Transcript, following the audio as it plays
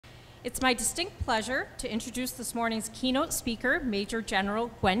It's my distinct pleasure to introduce this morning's keynote speaker, Major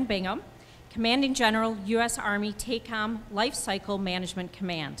General Gwen Bingham, Commanding General, U.S. Army TACOM Life Cycle Management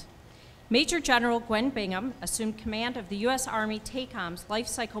Command. Major General Gwen Bingham assumed command of the U.S. Army TACOM's Life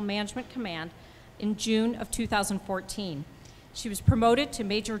Cycle Management Command in June of 2014. She was promoted to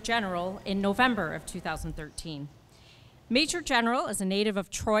Major General in November of 2013. Major General is a native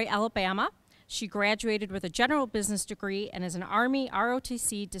of Troy, Alabama. She graduated with a general business degree and is an Army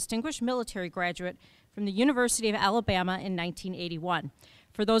ROTC Distinguished Military Graduate from the University of Alabama in 1981.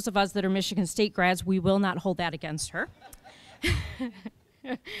 For those of us that are Michigan State grads, we will not hold that against her.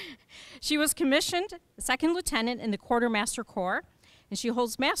 She was commissioned second lieutenant in the Quartermaster Corps, and she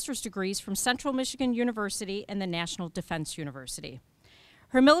holds master's degrees from Central Michigan University and the National Defense University.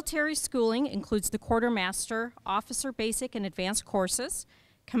 Her military schooling includes the Quartermaster, Officer Basic and Advanced Courses,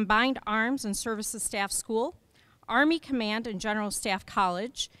 Combined Arms and Services Staff School, Army Command and General Staff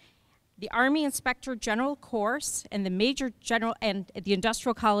College, the Army Inspector General Course, and the Major General and the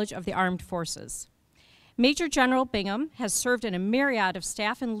Industrial College of the Armed Forces. Major General Bingham has served in a myriad of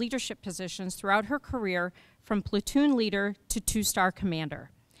staff and leadership positions throughout her career, from platoon leader to two-star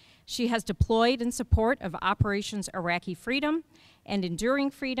commander. She has deployed in support of Operations Iraqi Freedom and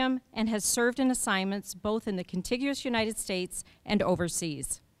Enduring Freedom, and has served in assignments both in the contiguous United States and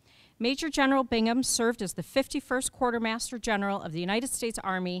overseas. Major General Bingham served as the 51st Quartermaster General of the United States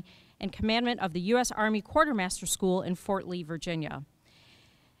Army and commandant of the U.S. Army Quartermaster School in Fort Lee, Virginia.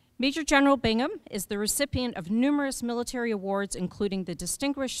 Major General Bingham is the recipient of numerous military awards, including the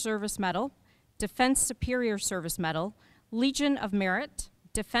Distinguished Service Medal, Defense Superior Service Medal, Legion of Merit,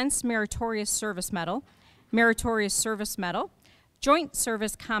 Defense Meritorious Service Medal, Meritorious Service Medal, Joint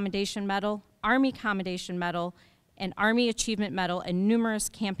Service Commendation Medal, Army Commendation Medal, and Army Achievement Medal, and numerous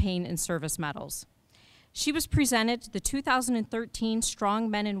campaign and service medals. She was presented the 2013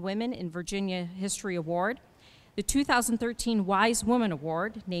 Strong Men and Women in Virginia History Award, the 2013 Wise Woman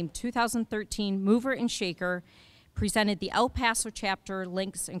Award, named 2013 Mover and Shaker, presented the El Paso Chapter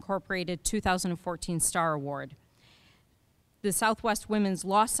Links Incorporated 2014 Star Award. The Southwest Women's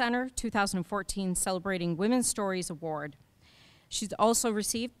Law Center 2014 Celebrating Women's Stories Award. She's also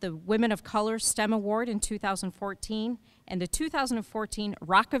received the Women of Color STEM Award in 2014 and the 2014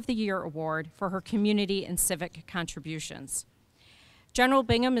 Rock of the Year Award for her community and civic contributions. General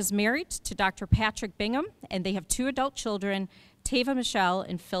Bingham is married to Dr. Patrick Bingham, and they have two adult children, Tava Michelle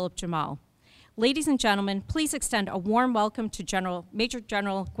and Philip Jamal. Ladies and gentlemen, please extend a warm welcome to Major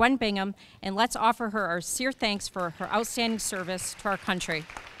General Gwen Bingham, and let's offer her our sincere thanks for her outstanding service to our country.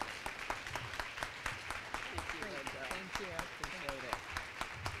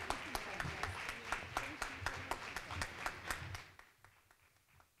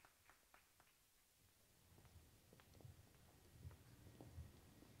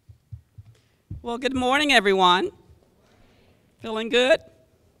 Well, good morning, everyone. Feeling good?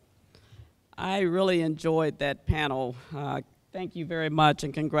 I really enjoyed that panel. Thank you very much,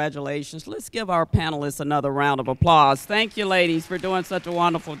 and congratulations. Let's give our panelists another round of applause. Thank you, ladies, for doing such a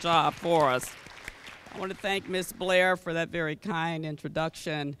wonderful job for us. I want to thank Ms. Blair for that very kind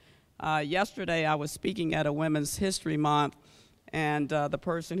introduction. Yesterday, I was speaking at a Women's History Month, and the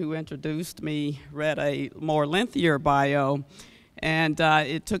person who introduced me read a more lengthier bio. And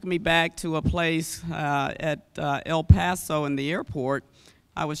it took me back to a place at El Paso in the airport.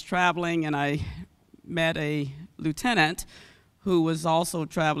 I was traveling, and I met a lieutenant who was also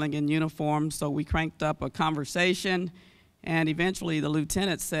traveling in uniform, so we cranked up a conversation, and eventually the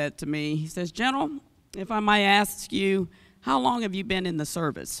lieutenant said to me, he says, "General, if I might ask you, how long have you been in the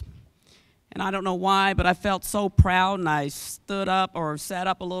service?" And I don't know why, but I felt so proud, and I stood up or sat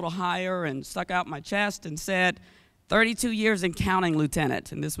up a little higher and stuck out my chest and said, 32 years and counting,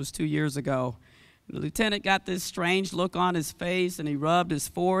 Lieutenant, and this was 2 years ago. And the lieutenant got this strange look on his face, and he rubbed his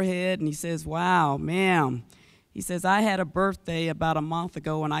forehead, and he says, "Wow, ma'am." He says, "I had a birthday about a month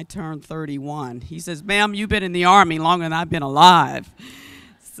ago, and I turned 31. He says, "Ma'am, you've been in the Army longer than I've been alive."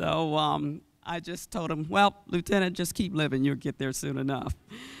 So I just told him, "Well, Lieutenant, just keep living. You'll get there soon enough."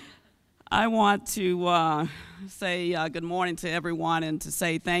 I want to say good morning to everyone and to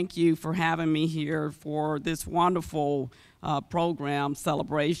say thank you for having me here for this wonderful program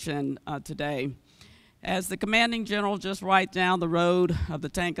celebration today. As the Commanding General just right down the road of the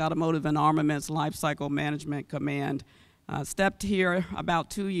Tank Automotive and Armaments Life Cycle Management Command, stepped here about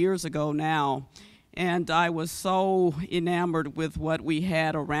 2 years ago now, and I was so enamored with what we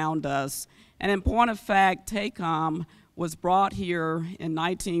had around us. And in point of fact, TACOM was brought here in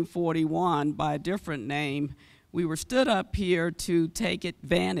 1941 by a different name. We were stood up here to take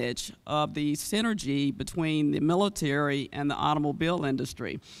advantage of the synergy between the military and the automobile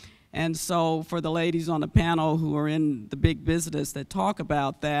industry. And so for the ladies on the panel who are in the big business that talk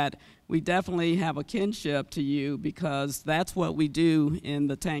about that, we definitely have a kinship to you, because that's what we do in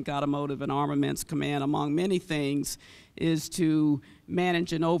the Tank Automotive and Armaments Command, among many things, is to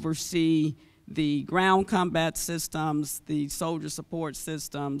manage and oversee the ground combat systems, the soldier support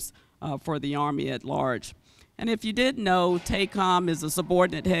systems for the Army at large. And if you didn't know, TACOM is the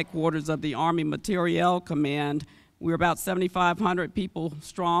subordinate headquarters of the Army Materiel Command. We're about 7,500 people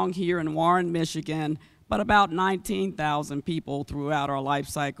strong here in Warren, Michigan, but about 19,000 people throughout our life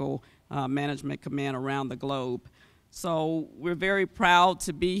cycle management command around the globe. So we're very proud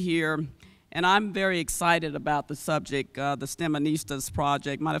to be here, and I'm very excited about the subject, the STEMinistas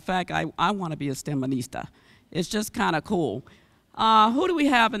project. Matter of fact, I want to be a STEMinista. It's just kind of cool. Who do we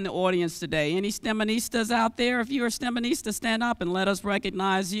have in the audience today? Any STEMinistas out there? If you're a STEMinista, stand up and let us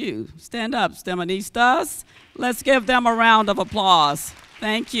recognize you. Stand up, STEMinistas. Let's give them a round of applause.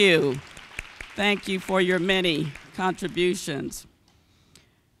 Thank you. Thank you for your many contributions.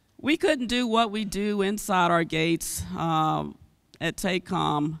 We couldn't do what we do inside our gates at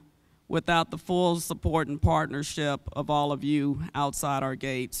TACOM without the full support and partnership of all of you outside our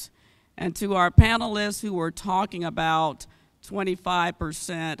gates. And to our panelists who were talking about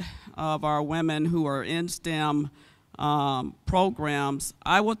 25% of our women who are in STEM programs,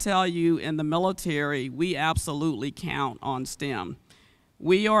 I will tell you, in the military, we absolutely count on STEM.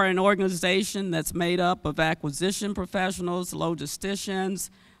 We are an organization that's made up of acquisition professionals,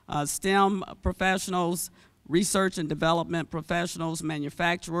 logisticians, STEM professionals, research and development professionals,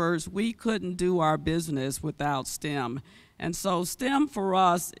 manufacturers. We couldn't do our business without STEM. And so STEM for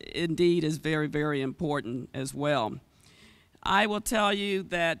us indeed is very, very important as well. I will tell you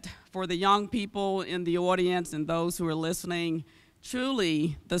that for the young people in the audience and those who are listening,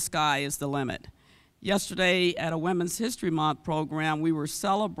 truly the sky is the limit. Yesterday at a Women's History Month program, we were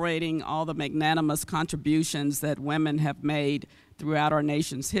celebrating all the magnanimous contributions that women have made throughout our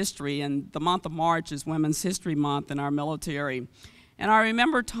nation's history, and the month of March is Women's History Month in our military. And I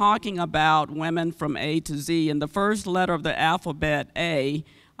remember talking about women from A to Z, and the first letter of the alphabet, A,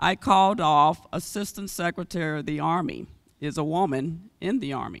 I called off Assistant Secretary of the Army is a woman in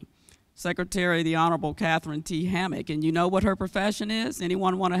the Army. Secretary the Honorable Catherine T. Hammock, and you know what her profession is?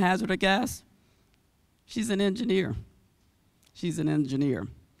 Anyone want to hazard a guess? She's an engineer. She's an engineer.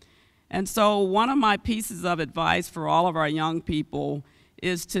 And so one of my pieces of advice for all of our young people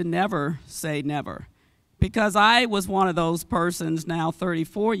is to never say never. Because I was one of those persons now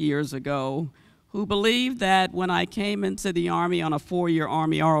 34 years ago who believed that when I came into the Army on a 4-year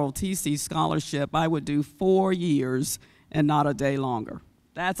Army ROTC scholarship, I would do 4 years and not a day longer.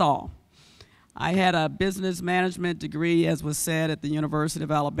 That's all. I had a business management degree, as was said, at the University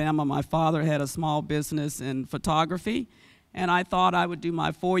of Alabama. My father had a small business in photography, and I thought I would do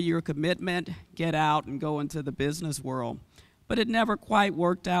my 4-year commitment, get out, and go into the business world. But it never quite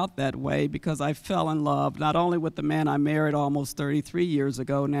worked out that way, because I fell in love not only with the man I married almost 33 years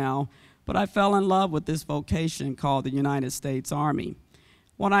ago now, but I fell in love with this vocation called the United States Army.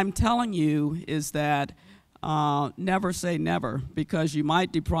 What I'm telling you is that never say never, because you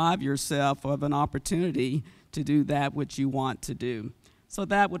might deprive yourself of an opportunity to do that which you want to do. So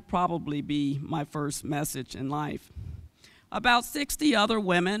that would probably be my first message in life. About 60 other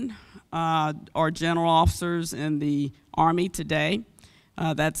women are general officers in the Army today.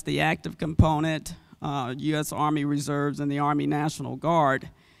 That's the active component, U.S. Army Reserves, and the Army National Guard.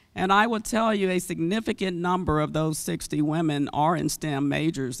 And I will tell you, a significant number of those 60 women are in STEM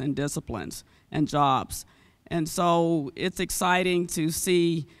majors and disciplines and jobs. And so it's exciting to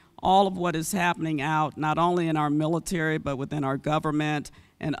see all of what is happening out, not only in our military, but within our government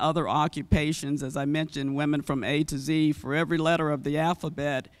and other occupations. As I mentioned, women from A to Z. For every letter of the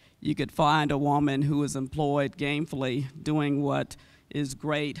alphabet, you could find a woman who is employed gainfully doing what is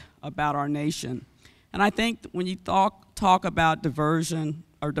great about our nation. And I think when you talk about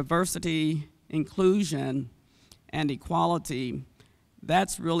diversity, inclusion, and equality,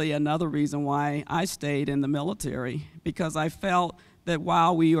 that's really another reason why I stayed in the military, because I felt that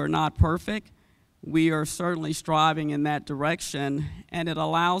while we are not perfect, we are certainly striving in that direction, and it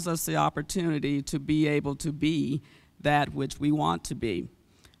allows us the opportunity to be able to be that which we want to be.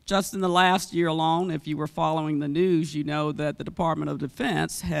 Just in the last year alone, if you were following the news, you know that the Department of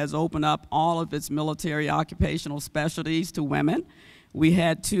Defense has opened up all of its military occupational specialties to women. We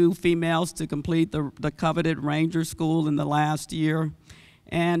had 2 females to complete the coveted Ranger School in the last year.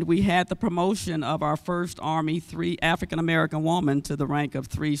 And we had the promotion of our first Army African-American woman to the rank of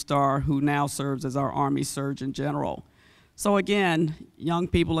 3-star, who now serves as our Army Surgeon General. So again, young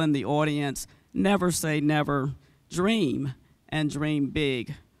people in the audience, never say never. Dream, and dream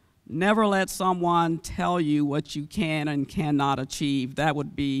big. Never let someone tell you what you can and cannot achieve. That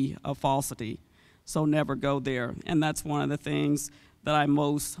would be a falsity. So never go there. And that's one of the things that I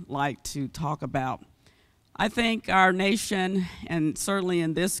most like to talk about. I think our nation, and certainly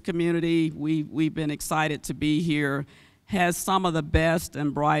in this community, we've been excited to be here, has some of the best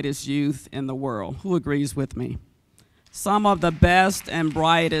and brightest youth in the world. Who agrees with me? Some of the best and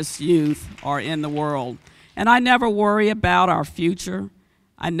brightest youth are in the world. And I never worry about our future.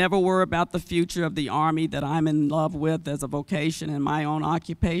 I never worry about the future of the Army that I'm in love with as a vocation in my own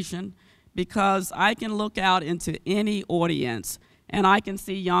occupation, because I can look out into any audience and I can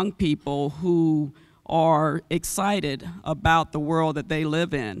see young people who are excited about the world that they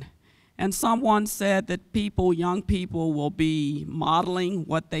live in. And someone said that young people will be modeling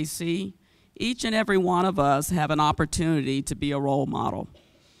what they see. Each and every one of us have an opportunity to be a role model.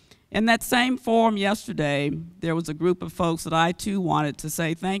 In that same forum yesterday, there was a group of folks that I too wanted to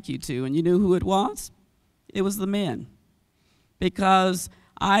say thank you to, and you knew who it was? It was the men. Because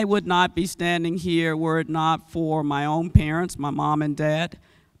I would not be standing here were it not for my own parents, my mom and dad,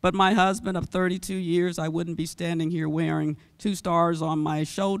 but my husband of 32 years, I wouldn't be standing here wearing 2 stars on my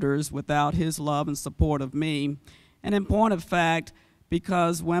shoulders without his love and support of me. And in point of fact,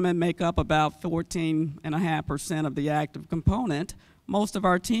 because women make up about 14.5% of the active component, most of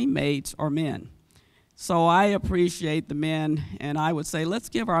our teammates are men. So I appreciate the men, and I would say let's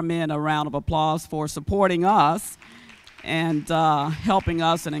give our men a round of applause for supporting us and helping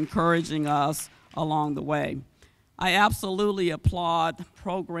us and encouraging us along the way. I absolutely applaud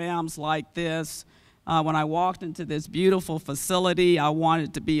programs like this. When I walked into this beautiful facility, I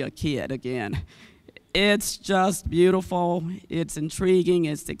wanted to be a kid again. It's just beautiful, it's intriguing,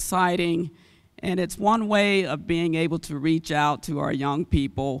 it's exciting, and it's one way of being able to reach out to our young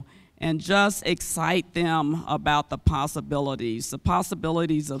people and just excite them about the possibilities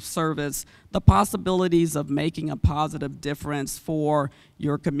of service, the possibilities of making a positive difference for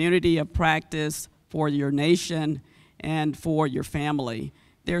your community of practice, for your nation, and for your family.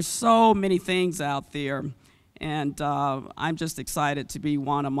 There's so many things out there, and I'm just excited to be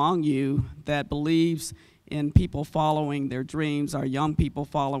one among you that believes in people following their dreams, our young people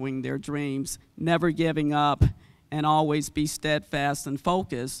following their dreams, never giving up, and always be steadfast and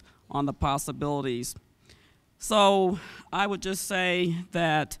focused on the possibilities. So I would just say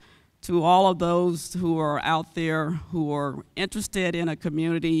that to all of those who are out there who are interested in a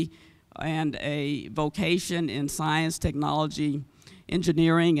community and a vocation in science, technology,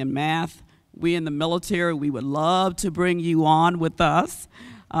 engineering, and math, we in the military, we would love to bring you on with us.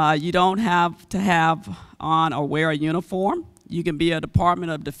 You don't have to have on or wear a uniform. You can be a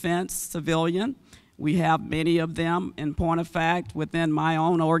Department of Defense civilian. We have many of them. In point of fact, within my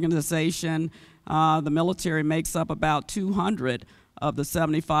own organization, the military makes up about 200 of the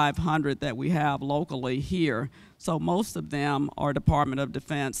 7,500 that we have locally here. So most of them are Department of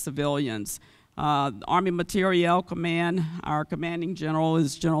Defense civilians. Army Materiel Command, our commanding general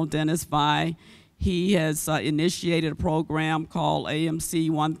is General Dennis Vi. He has initiated a program called AMC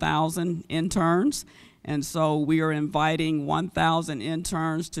 1000 interns. And so we are inviting 1,000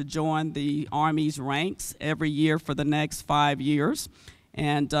 interns to join the Army's ranks every year for the next 5 years.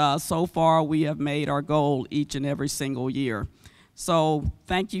 And so far, we have made our goal each and every single year. So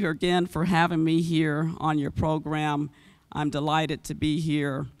thank you again for having me here on your program. I'm delighted to be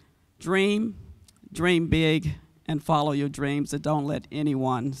here. Dream big, and follow your dreams, and don't let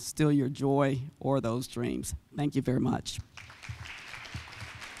anyone steal your joy or those dreams. Thank you very much.